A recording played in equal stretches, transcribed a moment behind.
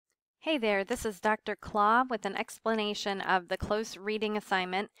Hey there, this is Dr. Claw with an explanation of the close reading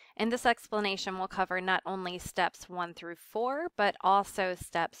assignment, and this explanation will cover not only steps 1 through 4, but also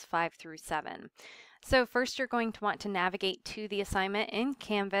steps 5 through 7. So first you're going to want to navigate to the assignment in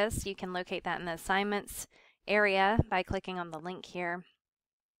Canvas. You can locate that in the assignments area by clicking on the link here.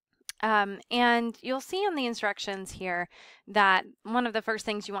 And you'll see on the instructions here that one of the first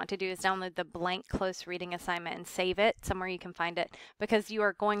things you want to do is download the blank close reading assignment and save it somewhere you can find it, because you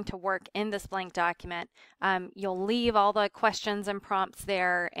are going to work in this blank document. You'll leave all the questions and prompts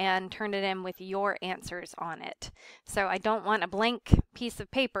there and turn it in with your answers on it. So I don't want a blank piece of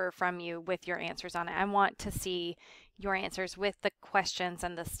paper from you with your answers on it. I want to see your answers with the questions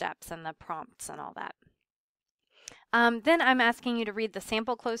and the steps and the prompts and all that. Then I'm asking you to read the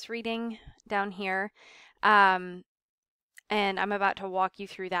sample close reading down here, and I'm about to walk you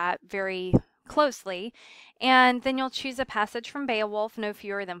through that very closely. And then you'll choose a passage from Beowulf, no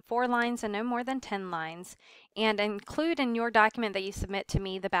fewer than 4 lines and no more than 10 lines, and include in your document that you submit to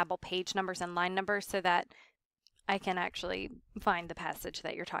me the Babbel page numbers and line numbers so that I can actually find the passage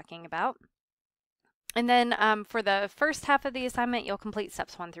that you're talking about. And then for the first half of the assignment, you'll complete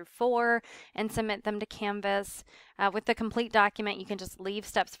steps 1 through 4 and submit them to Canvas. With the complete document, you can just leave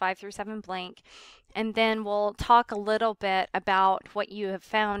steps 5 through 7 blank. And then we'll talk a little bit about what you have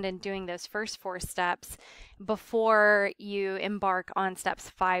found in doing those first 4 steps before you embark on steps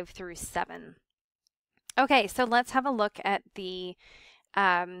 5 through 7. Okay, so let's have a look at the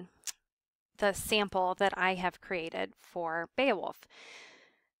sample that I have created for Beowulf.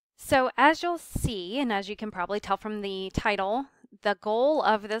 So as you'll see, and as you can probably tell from the title, the goal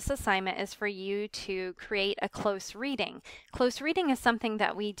of this assignment is for you to create a close reading. Close reading is something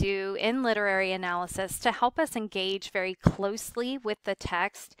that we do in literary analysis to help us engage very closely with the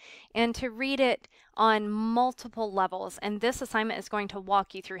text and to read it on multiple levels, and this assignment is going to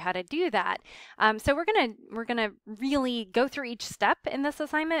walk you through how to do that. So we're gonna really go through each step in this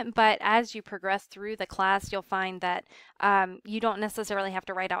assignment, but as you progress through the class, you'll find that you don't necessarily have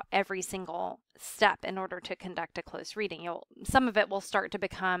to write out every single step in order to conduct a close reading. Some of it will start to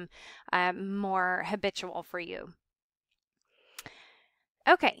become more habitual for you.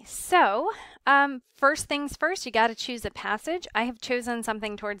 Okay, so first things first, you got to choose a passage. I have chosen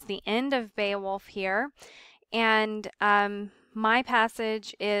something towards the end of Beowulf here, and my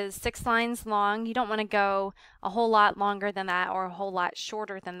passage is 6 lines long. You don't want to go a whole lot longer than that or a whole lot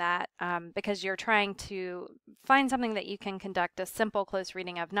shorter than that because you're trying to find something that you can conduct a simple close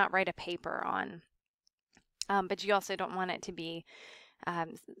reading of, not write a paper on. But you also don't want it to be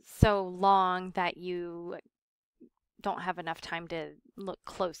so long that you don't have enough time to look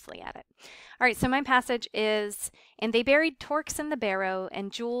closely at it. All right, so my passage is, "And they buried torques in the barrow,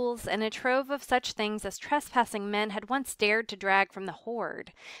 and jewels, and a trove of such things as trespassing men had once dared to drag from the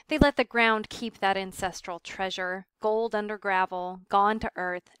hoard. They let the ground keep that ancestral treasure, gold under gravel, gone to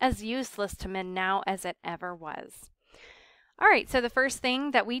earth, as useless to men now as it ever was." All right, so the first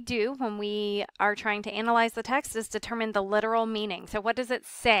thing that we do when we are trying to analyze the text is determine the literal meaning. So what does it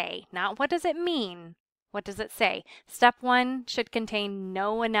say? Not what does it mean? What does it say? Step 1 should contain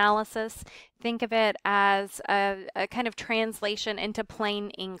no analysis. Think of it as a kind of translation into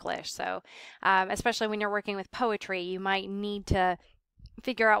plain English. So especially when you're working with poetry, you might need to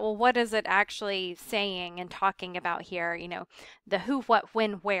figure out, well, what is it actually saying and talking about here? You know, the who, what,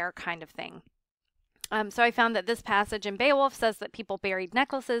 when, where kind of thing. So I found that this passage in Beowulf says that people buried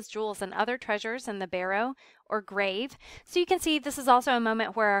necklaces, jewels, and other treasures in the barrow or grave. So you can see this is also a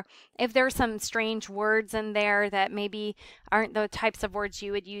moment where if there's some strange words in there that maybe aren't the types of words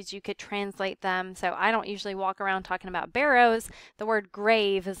you would use, you could translate them. So I don't usually walk around talking about barrows. The word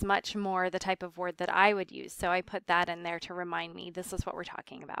grave is much more the type of word that I would use. So I put that in there to remind me this is what we're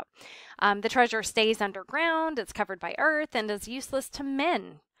talking about. The treasure stays underground, it's covered by earth, and is useless to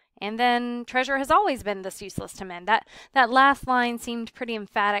men. And then treasure has always been this useless to men. That last line seemed pretty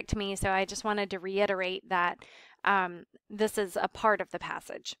emphatic to me, so I just wanted to reiterate that this is a part of the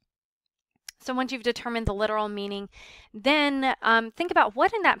passage. So once you've determined the literal meaning, then think about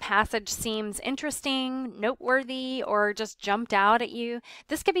what in that passage seems interesting, noteworthy, or just jumped out at you.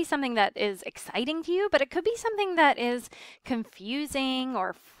 This could be something that is exciting to you, but it could be something that is confusing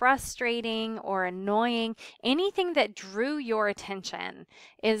or frustrating or annoying. Anything that drew your attention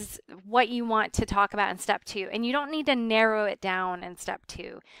is what you want to talk about in step 2, and you don't need to narrow it down in step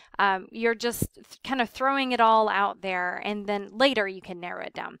 2. You're just kind of throwing it all out there, and then later you can narrow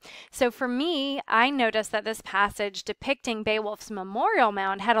it down. So for me, I noticed that this passage depicting Beowulf's memorial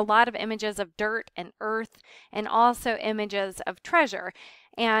mound had a lot of images of dirt and earth and also images of treasure.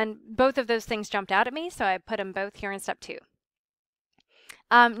 And both of those things jumped out at me, so I put them both here in step 2.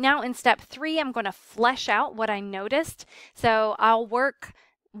 Now in step 3, I'm going to flesh out what I noticed. So I'll work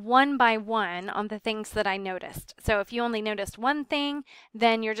one by one on the things that I noticed. So if you only noticed one thing,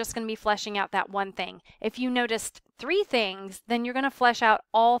 then you're just going to be fleshing out that one thing. If you noticed 3 things, then you're going to flesh out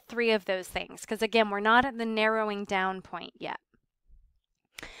all 3 of those things, because again, we're not at the narrowing down point yet.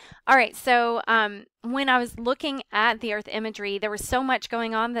 All right, so when I was looking at the earth imagery, there was so much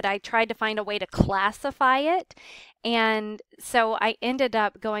going on that I tried to find a way to classify it. And so I ended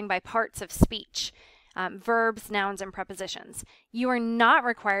up going by parts of speech, verbs, nouns, and prepositions. You are not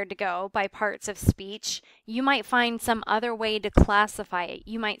required to go by parts of speech. You might find some other way to classify it.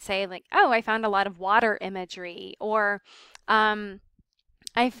 You might say like, oh, I found a lot of water imagery, or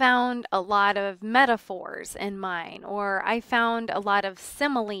I found a lot of metaphors in mine, or I found a lot of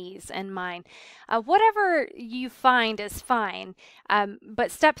similes in mine. Whatever you find is fine,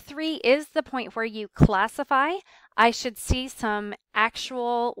 but step 3 is the point where you classify. I should see some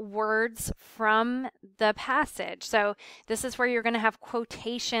actual words from the passage. So this is where you're going to have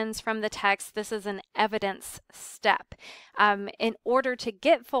quotations from the text. This is an evidence step. In order to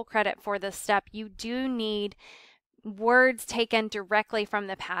get full credit for this step, you do need words taken directly from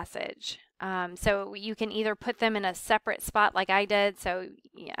the passage. So you can either put them in a separate spot like I did, so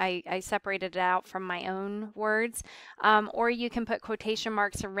I separated it out from my own words, or you can put quotation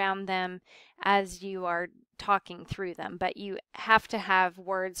marks around them as you are talking through them, but you have to have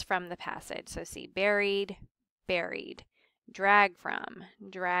words from the passage. So see, buried, buried, drag from,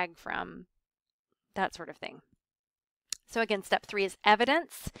 that sort of thing. So again, step 3 is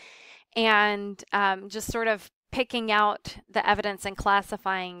evidence, and just sort of picking out the evidence and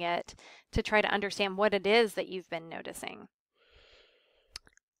classifying it to try to understand what it is that you've been noticing.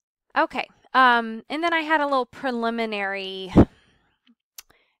 Okay, and then I had a little preliminary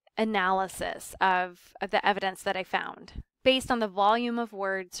analysis of the evidence that I found based on the volume of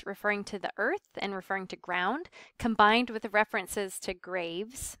words referring to the earth and referring to ground, combined with the references to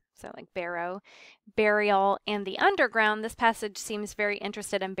graves, so like barrow, burial, and the underground. This passage seems very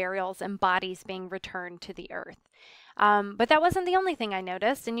interested in burials and bodies being returned to the earth. But that wasn't the only thing I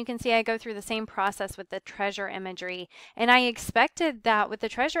noticed, and you can see I go through the same process with the treasure imagery, and I expected that with the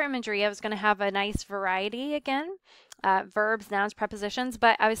treasure imagery I was going to have a nice variety again, verbs, nouns, prepositions,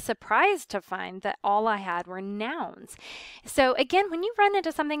 but I was surprised to find that all I had were nouns. So again, when you run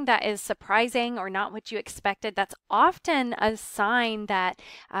into something that is surprising or not what you expected, that's often a sign that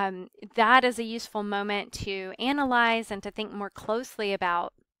that is a useful moment to analyze and to think more closely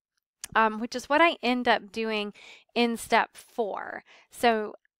about, which is what I end up doing in step 4.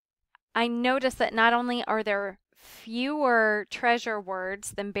 So I noticed that not only are there fewer treasure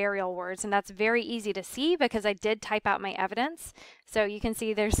words than burial words, and that's very easy to see because I did type out my evidence. So you can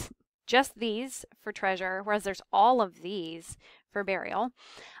see there's just these for treasure, whereas there's all of these for burial.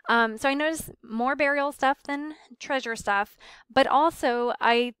 So I noticed more burial stuff than treasure stuff, but also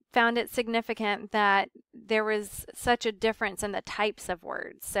I found it significant that there was such a difference in the types of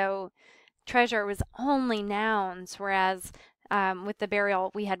words. So treasure was only nouns, whereas with the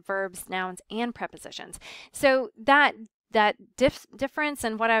burial we had verbs, nouns, and prepositions. So that difference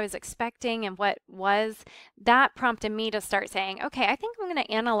in what I was expecting and what was, that prompted me to start saying, okay, I think I'm going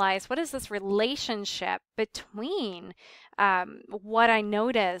to analyze what is this relationship between what I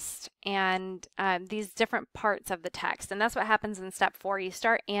noticed and these different parts of the text. And that's what happens in step 4. You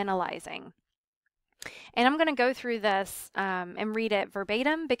start analyzing. And I'm going to go through this and read it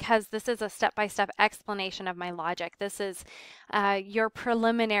verbatim because this is a step-by-step explanation of my logic. This is your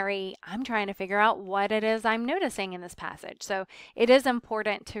preliminary, I'm trying to figure out what it is I'm noticing in this passage. So it is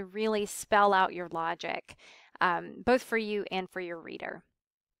important to really spell out your logic, both for you and for your reader.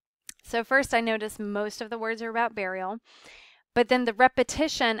 So first, I noticed most of the words are about burial, but then the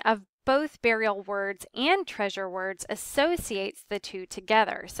repetition of both burial words and treasure words associates the two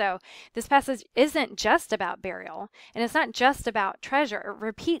together. So this passage isn't just about burial, and it's not just about treasure. It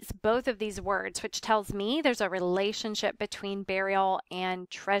repeats both of these words, which tells me there's a relationship between burial and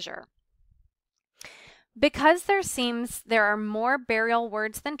treasure. Because there are more burial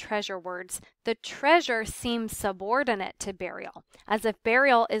words than treasure words, the treasure seems subordinate to burial, as if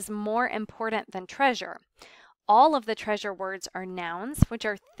burial is more important than treasure. All of the treasure words are nouns, which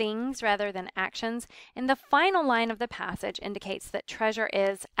are things rather than actions, and the final line of the passage indicates that treasure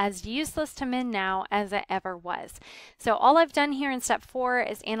is as useless to men now as it ever was. So all I've done here in step 4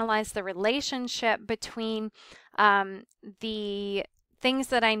 is analyze the relationship between the things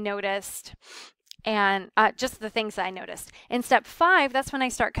that I noticed and just the things that I noticed. In step 5, that's when I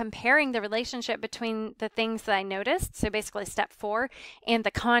start comparing the relationship between the things that I noticed, so basically step 4, and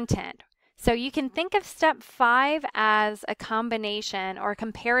the content. So you can think of step 5 as a combination or a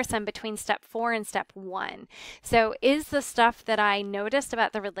comparison between step 4 and step 1. So is the stuff that I noticed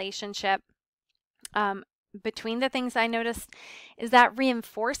about the relationship between the things I noticed, is that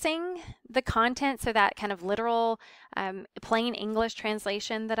reinforcing the content, so that kind of literal plain English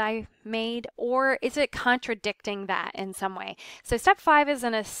translation that I made, or is it contradicting that in some way? So step 5 is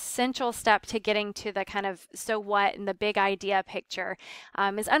an essential step to getting to the kind of so what and the big idea picture,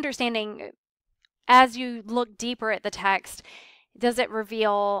 is understanding as you look deeper at the text, does it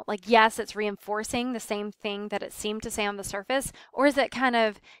reveal, like, yes, it's reinforcing the same thing that it seemed to say on the surface, or is it kind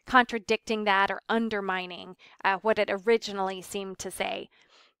of contradicting that or undermining what it originally seemed to say?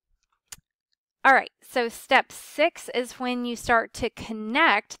 All right, so step 6 is when you start to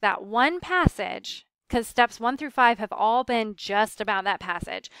connect that one passage, because steps 1 through 5 have all been just about that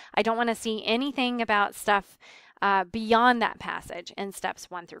passage. I don't want to see anything about stuff beyond that passage in steps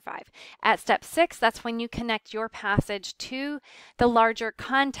 1 through 5. At step 6, that's when you connect your passage to the larger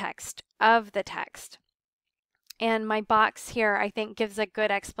context of the text. And my box here, I think, gives a good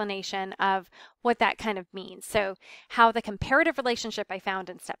explanation of what that kind of means. So how the comparative relationship I found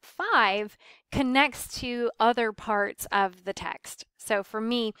in step 5 connects to other parts of the text. So for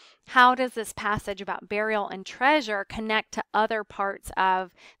me, how does this passage about burial and treasure connect to other parts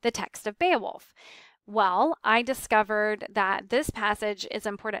of the text of Beowulf? Well, I discovered that this passage is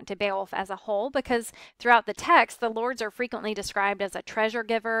important to Beowulf as a whole because throughout the text, the lords are frequently described as a treasure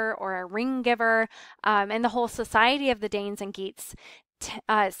giver or a ring giver, and the whole society of the Danes and Geats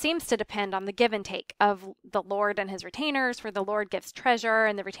seems to depend on the give and take of the lord and his retainers, where the lord gives treasure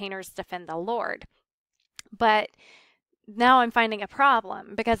and the retainers defend the lord. But now I'm finding a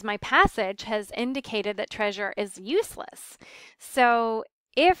problem because my passage has indicated that treasure is useless. So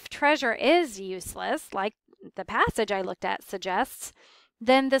if treasure is useless, like the passage I looked at suggests,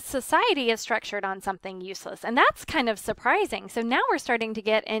 then the society is structured on something useless. And that's kind of surprising. So now we're starting to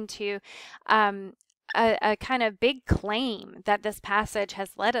get into a kind of big claim that this passage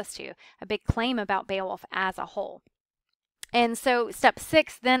has led us to, a big claim about Beowulf as a whole. And so step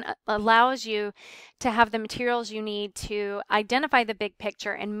 6 then allows you to have the materials you need to identify the big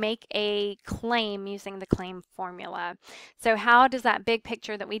picture and make a claim using the claim formula. So how does that big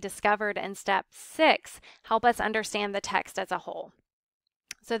picture that we discovered in step 6 help us understand the text as a whole?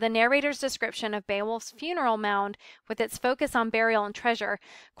 So the narrator's description of Beowulf's funeral mound, with its focus on burial and treasure,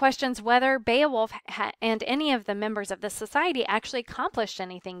 questions whether Beowulf and any of the members of the society actually accomplished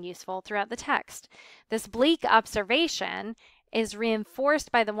anything useful throughout the text. This bleak observation is reinforced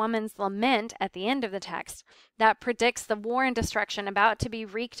by the woman's lament at the end of the text that predicts the war and destruction about to be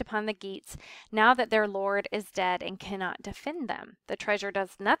wreaked upon the Geats now that their lord is dead and cannot defend them. The treasure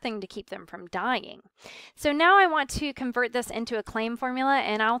does nothing to keep them from dying. So now I want to convert this into a claim formula,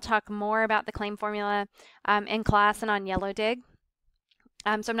 and I'll talk more about the claim formula in class and on Yellow Dig.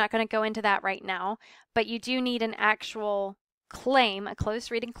 So I'm not going to go into that right now, but you do need an actual claim, a close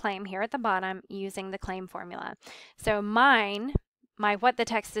reading claim here at the bottom using the claim formula. So my what the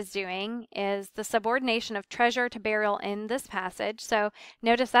text is doing is the subordination of treasure to burial in this passage. So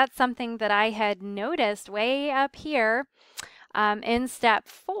notice that's something that I had noticed way up here in step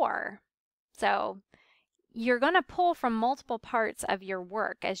 4. So you're going to pull from multiple parts of your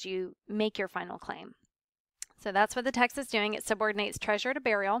work as you make your final claim. So that's what the text is doing. It subordinates treasure to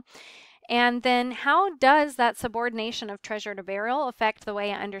burial. And then how does that subordination of treasure to burial affect the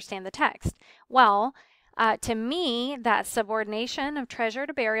way I understand the text? Well, to me, that subordination of treasure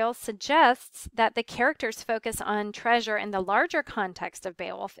to burial suggests that the character's focus on treasure in the larger context of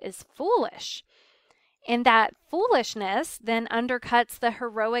Beowulf is foolish. And that foolishness then undercuts the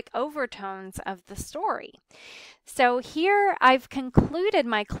heroic overtones of the story. So here I've concluded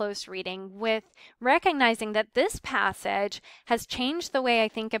my close reading with recognizing that this passage has changed the way I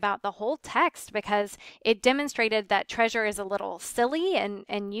think about the whole text because it demonstrated that treasure is a little silly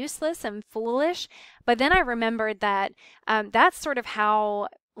and useless and foolish. But then I remembered that that's sort of how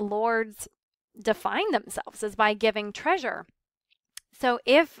lords define themselves, is by giving treasure. So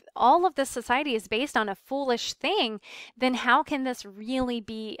if all of this society is based on a foolish thing, then how can this really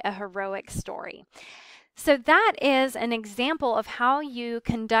be a heroic story? So that is an example of how you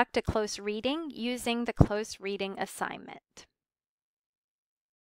conduct a close reading using the close reading assignment.